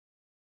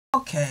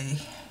Okay,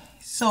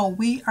 so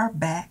we are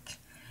back.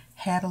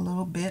 Had a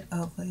little bit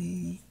of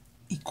a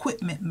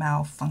equipment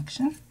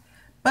malfunction,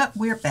 but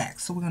we're back.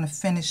 So we're going to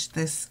finish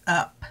this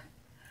up,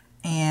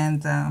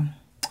 and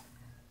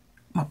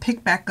I'll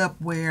pick back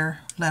up where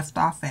left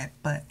off at.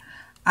 But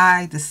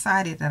I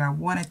decided that I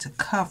wanted to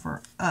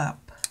cover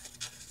up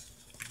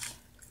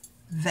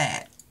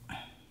that,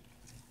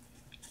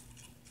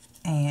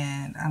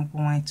 and I'm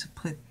going to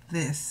put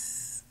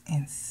this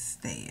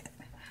instead.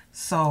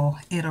 So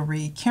it'll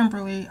read,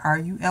 Kimberly, are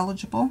you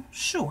eligible?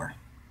 Sure.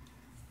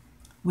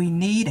 We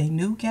need a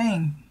new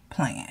game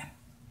plan.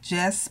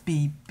 Just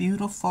be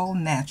beautiful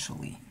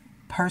naturally.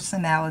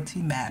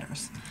 Personality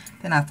matters.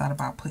 Then I thought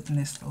about putting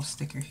this little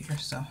sticker here,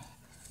 so I'm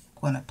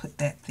going to put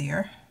that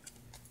there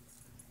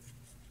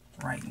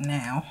right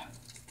now.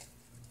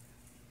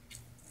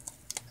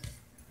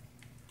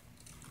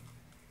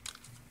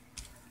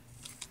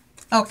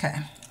 Okay.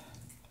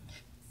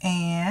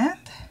 And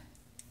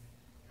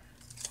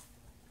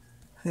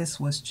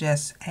this was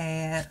just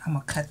add. I'm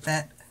going to cut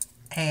that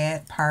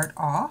add part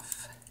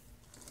off.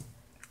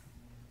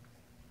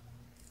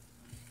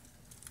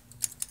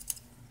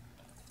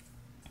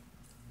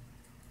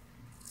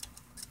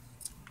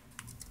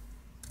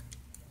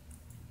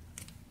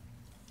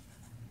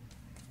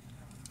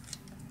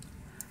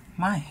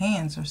 My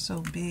hands are so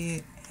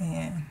big,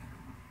 and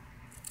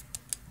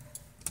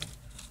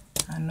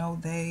I know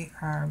they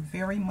are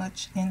very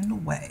much in the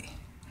way.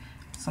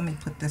 So let me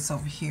put this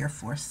over here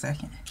for a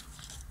second.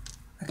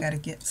 I got to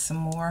get some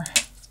more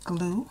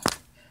glue.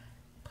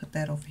 Put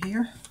that over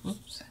here.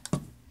 Oops.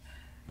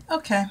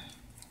 Okay.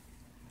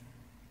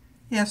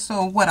 Yeah,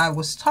 so what I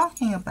was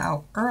talking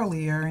about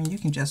earlier, and you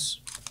can just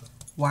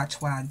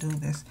watch while I do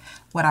this.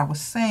 What I was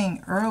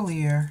saying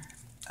earlier,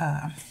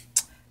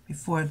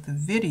 before the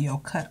video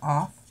cut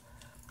off,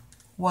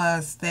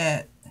 was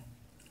that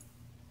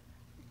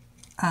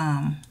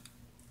a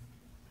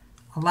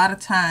lot of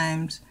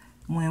times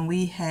when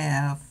we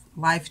have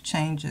life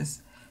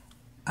changes,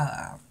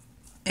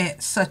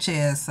 such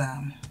as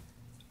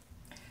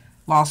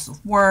loss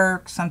of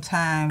work,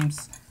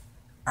 sometimes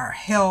our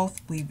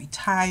health, we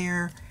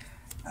retire,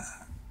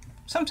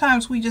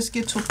 sometimes we just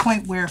get to a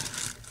point where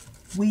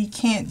we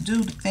can't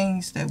do the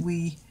things that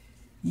we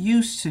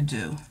used to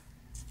do.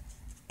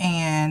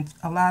 And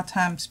a lot of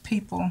times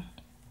people,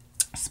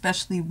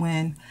 especially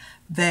when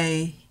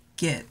they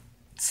get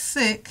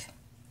sick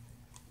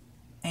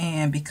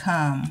and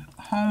become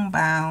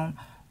homebound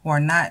or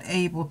not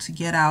able to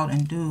get out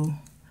and do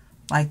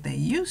like they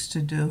used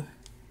to do,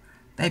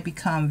 they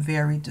become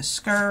very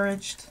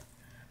discouraged.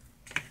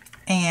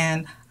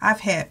 And I've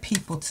had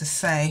people to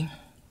say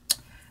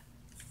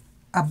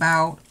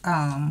about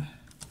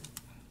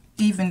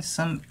even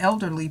some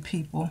elderly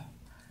people,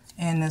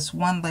 and this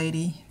one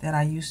lady that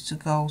I used to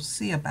go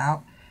see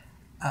about,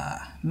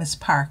 Miss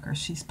Parker,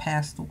 she's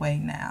passed away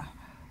now,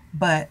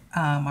 but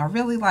I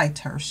really liked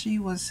her. She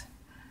was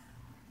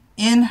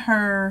in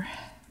her,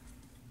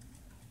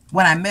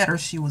 when I met her,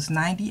 she was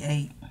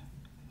 98,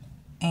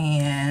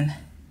 and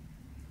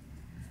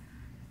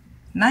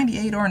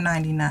 98 or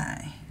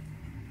 99,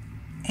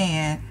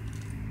 and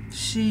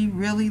she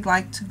really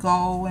liked to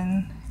go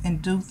and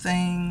do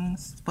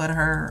things, but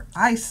her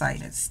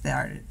eyesight had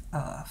started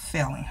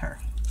failing her.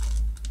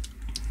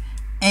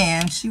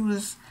 And she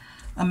was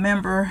a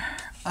member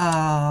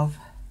of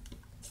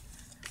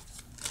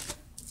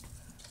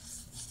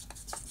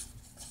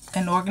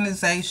an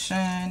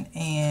organization,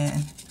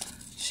 and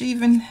she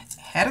even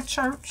had a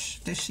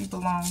church that she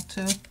belonged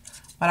to.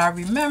 But I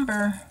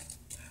remember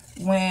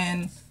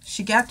when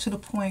she got to the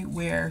point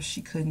where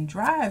she couldn't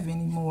drive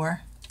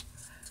anymore,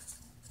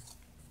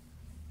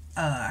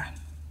 I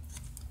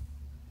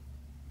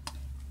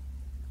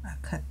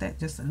cut that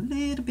just a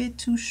little bit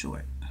too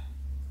short.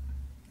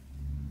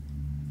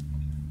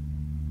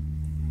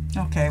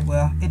 Okay,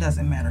 well, it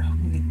doesn't matter.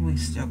 We're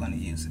still going to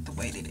use it the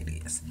way that it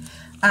is.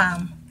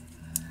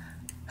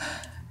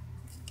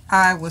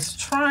 I was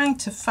trying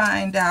to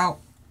find out,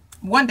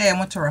 one day I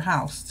went to her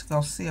house to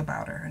go see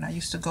about her, and I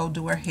used to go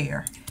do her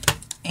hair.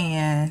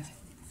 And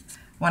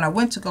when I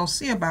went to go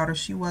see about her,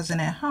 she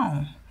wasn't at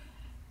home.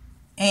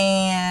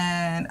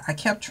 And I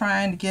kept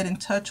trying to get in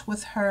touch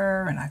with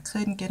her, and I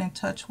couldn't get in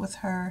touch with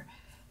her.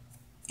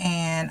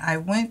 And I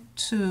went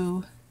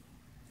to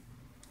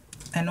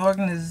an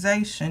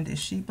organization that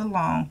she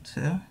belonged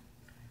to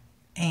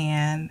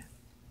and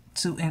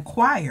to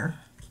inquire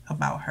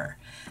about her.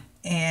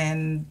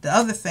 And the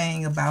other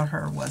thing about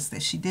her was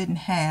that she didn't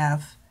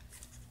have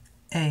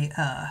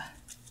a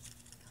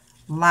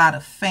lot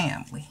of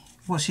family.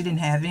 Well, she didn't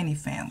have any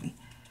family.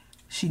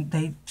 She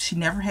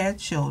never had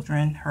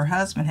children. Her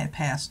husband had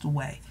passed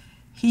away.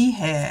 He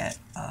had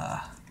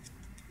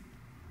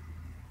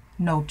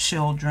no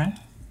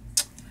children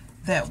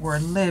that were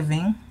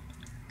living,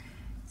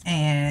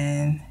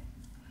 and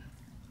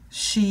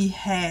he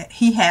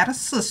had a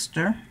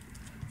sister.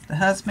 The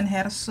husband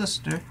had a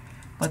sister,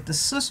 but the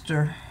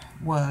sister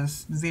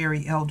was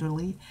very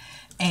elderly,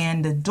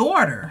 and the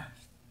daughter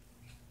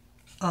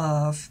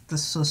of the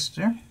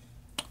sister,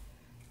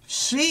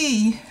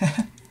 she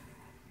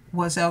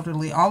was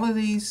elderly. All of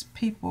these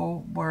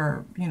people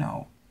were, you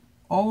know,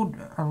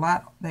 older, a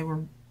lot. They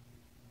were,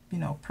 you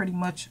know, pretty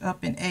much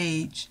up in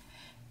age.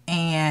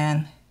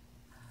 And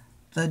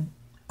the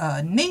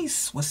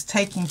niece was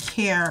taking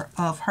care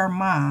of her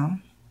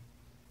mom.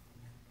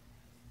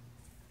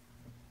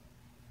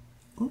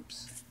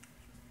 Oops.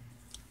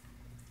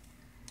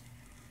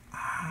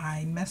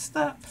 I messed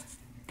up.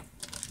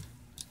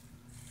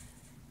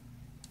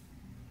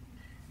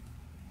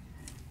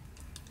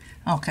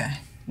 Okay,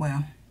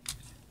 well,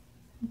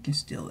 you can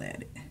still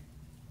add it.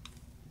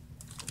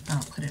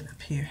 I'll put it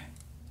up here.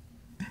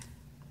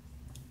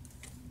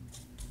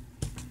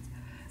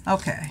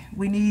 Okay,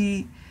 we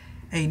need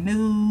a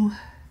new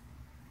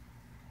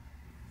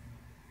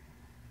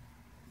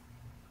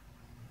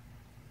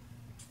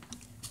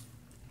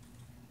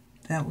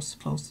that was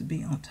supposed to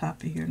be on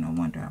top of here. No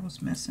wonder I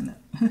was messing up.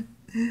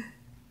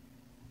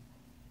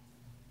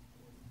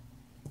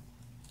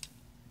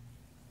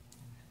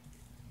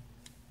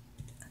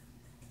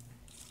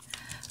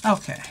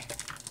 Okay,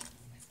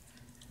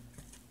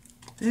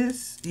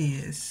 this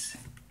is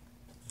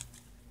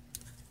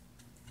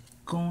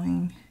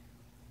going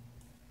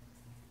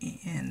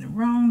in the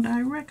wrong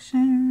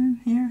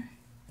direction here.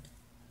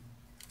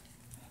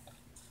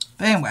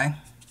 But anyway,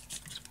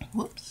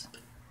 whoops.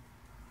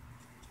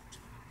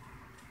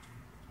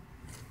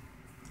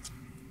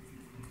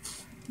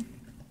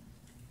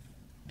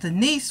 The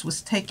niece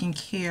was taking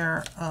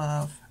care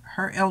of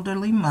her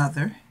elderly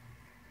mother,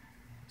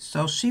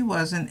 so she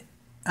wasn't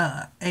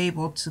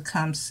able to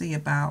come see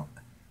about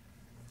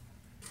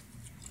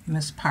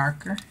Miss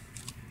Parker.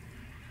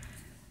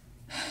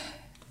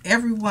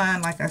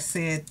 Everyone, like I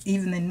said,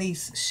 even the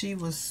niece, she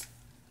was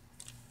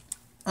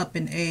up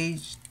in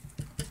age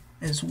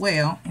as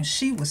well, and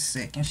she was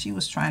sick, and she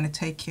was trying to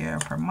take care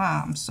of her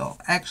mom. So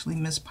actually,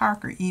 Miss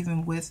Parker,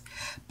 even with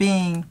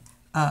being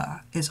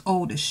as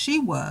old as she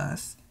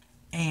was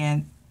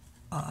and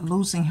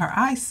losing her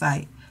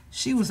eyesight,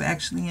 she was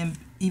actually in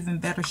even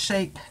better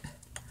shape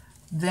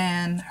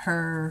than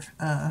her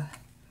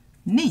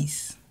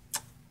niece.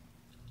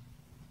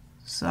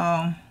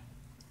 So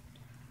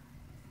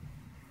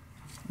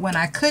when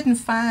I couldn't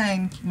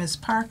find Miss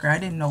Parker, I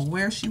didn't know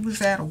where she was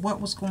at or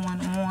what was going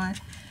on.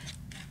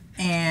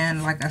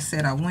 And like I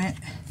said, I went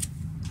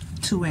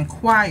to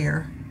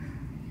inquire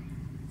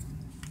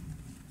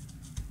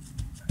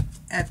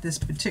at this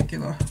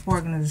particular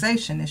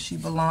organization that she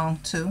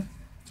belonged to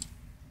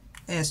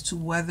as to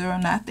whether or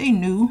not they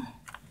knew,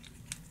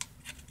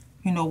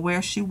 you know,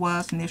 where she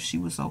was and if she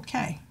was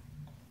okay.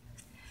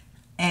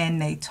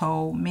 And they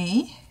told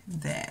me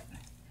that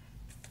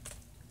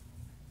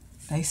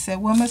they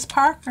said, well, Miss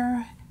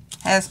Parker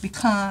had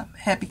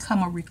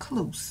become a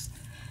recluse,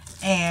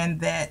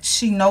 and that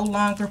she no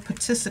longer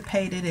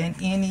participated in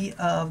any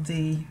of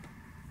the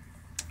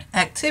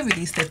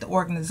activities that the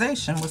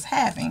organization was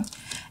having.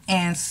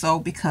 And so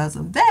because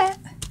of that,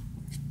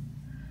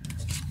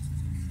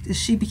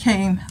 she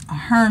became a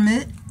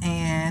hermit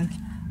and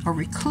a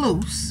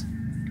recluse.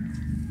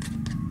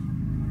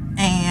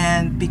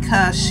 And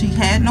because she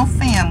had no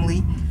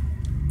family,